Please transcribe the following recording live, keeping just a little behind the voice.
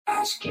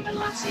Ash, Kip and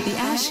Lutzi. The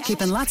Ash,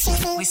 Kip and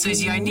Lutzi with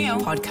Susie O'Neill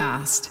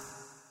podcast.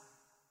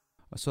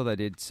 I saw they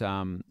did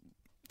something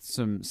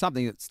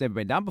that's never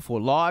been done before,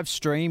 live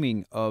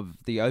streaming of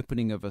the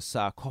opening of a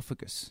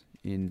sarcophagus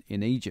in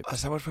Egypt.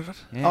 Is that what?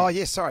 Yeah. Oh,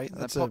 yes, sorry. They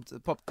That's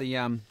popped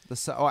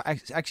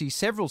actually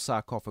several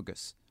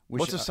sarcophagus.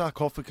 what's a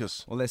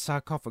sarcophagus? Well, they're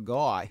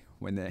sarcophagi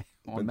when they're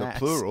on In the mats.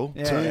 plural,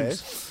 Yeah.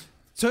 tombs.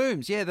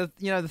 Tombs, yeah.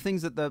 The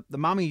things that the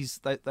mummies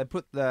they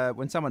put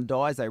when someone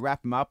dies, they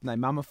wrap them up and they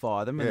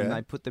mummify them and then Yeah.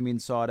 they put them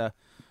inside a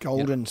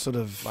golden sort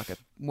of like a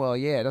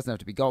it doesn't have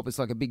to be gold, but it's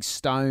like a big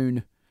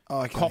stone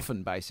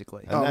coffin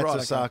basically. And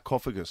that's a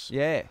sarcophagus.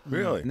 Yeah.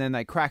 Really? And then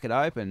they crack it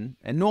open,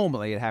 and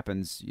normally it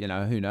happens,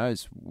 who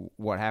knows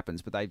what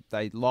happens, but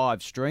they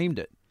live streamed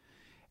it.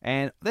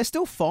 And they're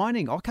still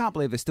finding, I can't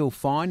believe they're still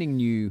finding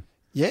new.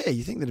 Yeah,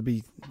 you think that'd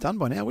be done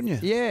by now,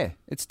 wouldn't you? Yeah.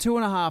 It's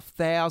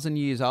 2,500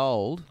 years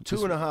old.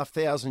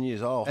 2,500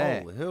 years old. Yeah.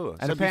 Holy hell.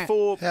 And So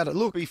before, how'd it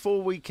look?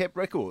 Before we kept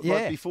record. Yeah.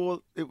 Like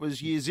before it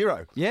was year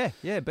zero. Yeah,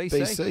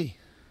 BC. BC.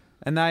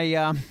 And they,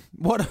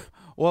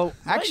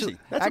 actually.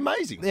 That's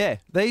amazing. Yeah.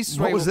 These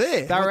three. What was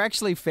there? They were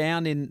actually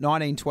found in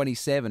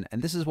 1927.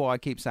 And this is why I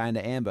keep saying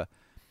to Amber,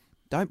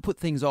 don't put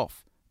things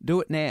off. Do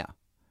it now.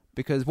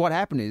 Because what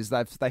happened is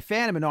they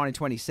found them in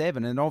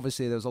 1927, and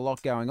obviously there was a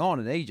lot going on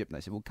in Egypt. And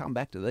they said, "We'll come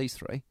back to these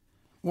three."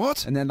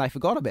 What? And then they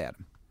forgot about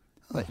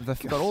them. They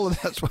forgot all of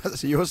that. That's why.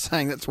 So you're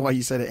saying that's why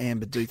you say to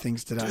Amber, do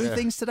things today. Do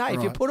things today.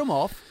 If you Right. put them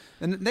off,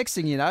 and the next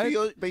thing you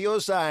know, But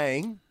you're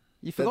saying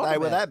you that forgot they about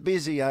were it. that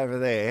busy over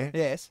there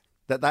Yes.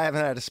 that they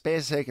haven't had a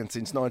spare second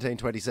since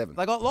 1927.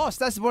 They got lost.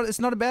 That's what it's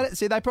not about it.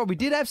 See, they probably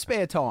did have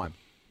spare time.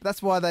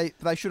 That's why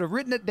they should have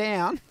written it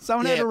down.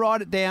 Someone had Yeah. to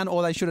write it down,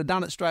 or they should have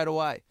done it straight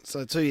away.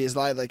 So 2 years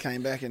later, they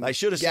came back and They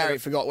should have said Gary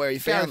it. forgot where he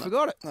Gary found them.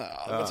 forgot it.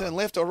 Oh, turn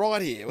left or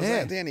right here? Was Yeah.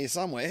 that down here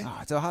somewhere? Oh,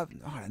 it's I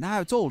don't know.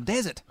 It's all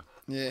desert.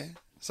 Yeah.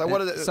 So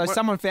what? So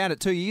someone found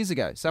it 2 years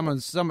ago.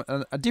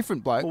 A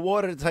different bloke. Well,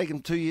 why did it take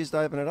them 2 years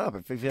to open it up?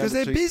 Because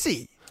they're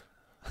busy.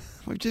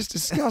 We've just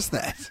discussed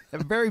that.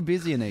 They're very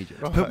busy in Egypt.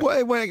 But what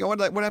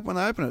happened when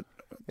they open it?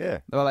 Yeah.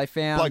 Well, they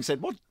found. Bloke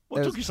said, what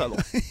took you so long?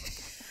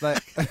 They,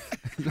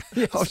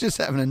 I was just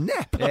having a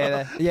nap.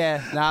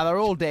 they're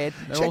all dead.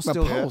 They're all Check my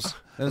still pulse.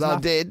 There was They're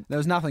nothing- dead. There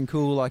was nothing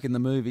cool like in the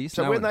movies.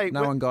 So no when one, they-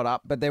 one got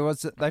up, but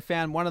they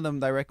found one of them.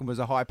 They reckon was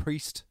a high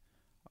priest,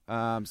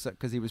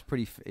 because he was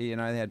pretty. They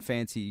had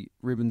fancy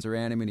ribbons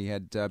around him, and he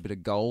had a bit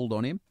of gold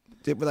on him.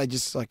 Were they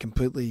just like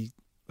completely?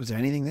 Was there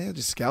anything there?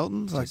 Just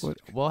skeletons? Like what?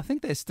 Well, I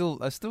think they still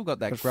got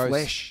that But gross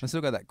flesh. They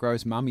still got that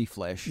gross mummy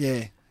flesh.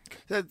 Yeah.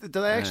 Do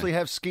they actually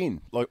have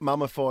skin? Like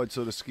mummified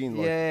sort of skin?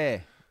 Like, Yeah.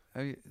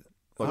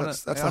 Well,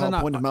 that's I the don't whole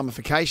know. point of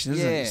mummification,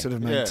 isn't it? Yeah. You sort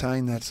of Yeah.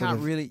 maintain that sort Can't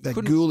of really- that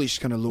couldn't- ghoulish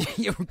kind of look.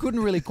 You couldn't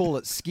really call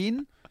it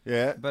skin,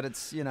 Yeah. but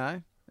it's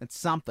it's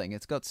something.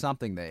 It's got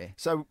something there.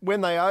 So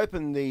when they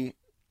open the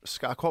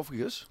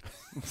sarcophagus,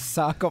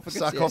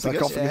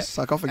 Sarcophagus.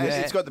 Sarcophagus.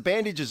 it's got the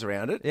bandages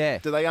around it. Yeah.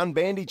 Do they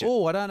unbandage it?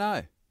 Oh, I don't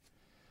know.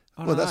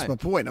 Well, that's my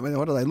point. I mean,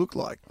 what do they look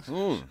like?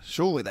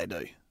 Surely they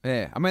do.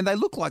 Yeah, I mean they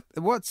look like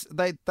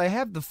they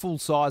have the full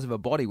size of a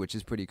body, which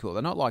is pretty cool.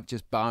 They're not like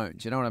just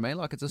bones. You know what I mean?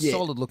 Like it's a Yeah.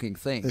 solid looking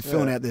thing. They're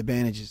filling out their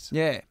bandages.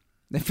 Yeah,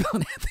 they're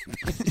filling out their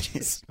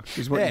bandages. Which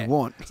is what you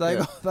want. So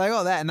they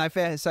got that, and they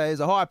found there's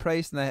a high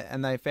priest,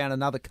 and they found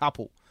another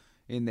couple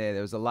in there.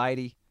 There was a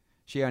lady.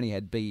 She only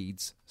had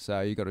beads,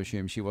 so you got to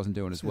assume she wasn't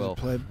doing as well.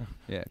 Pleb.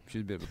 Yeah, she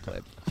was a bit of a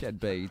pleb. She had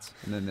beads,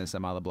 and then there's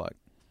some other bloke,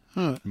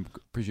 Huh.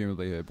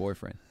 presumably her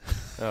boyfriend.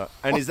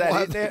 And is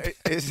that it there?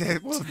 Is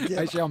that, well,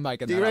 Actually, I'm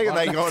making do you that reckon up.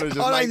 they kind of just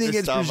I make don't think this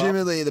it's stuff up?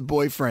 presumably the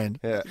boyfriend.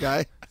 Yeah.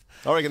 Okay.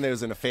 I reckon there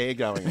was an affair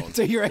going on.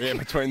 Do you reckon? Yeah,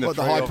 between the What,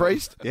 the three high of them.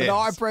 priest? Yes. The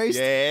high priest?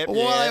 Yeah.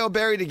 Why are they all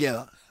buried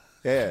together?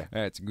 Yeah.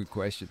 That's a good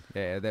question.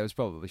 Yeah, there was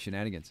probably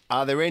shenanigans.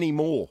 Are there any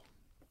more?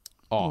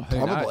 Oh, who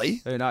probably.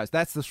 knows? Who knows?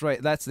 That's the three.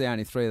 That's the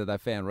only three that they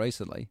found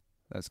recently.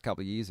 That's a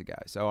couple of years ago.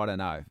 So I don't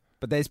know.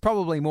 But there's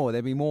probably more.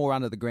 There'll be more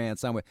under the ground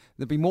somewhere.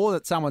 There'll be more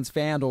that someone's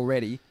found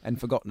already and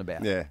forgotten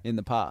about in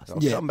the past.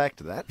 I'll come back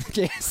to that.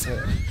 Yes.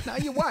 No,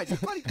 you won't. You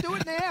bloody do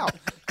it now.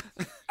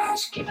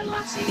 Ash, Kip and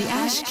Lutzi. The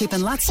Ash, Kip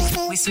and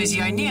Lutzi with Susie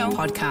O'Neill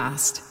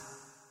podcast.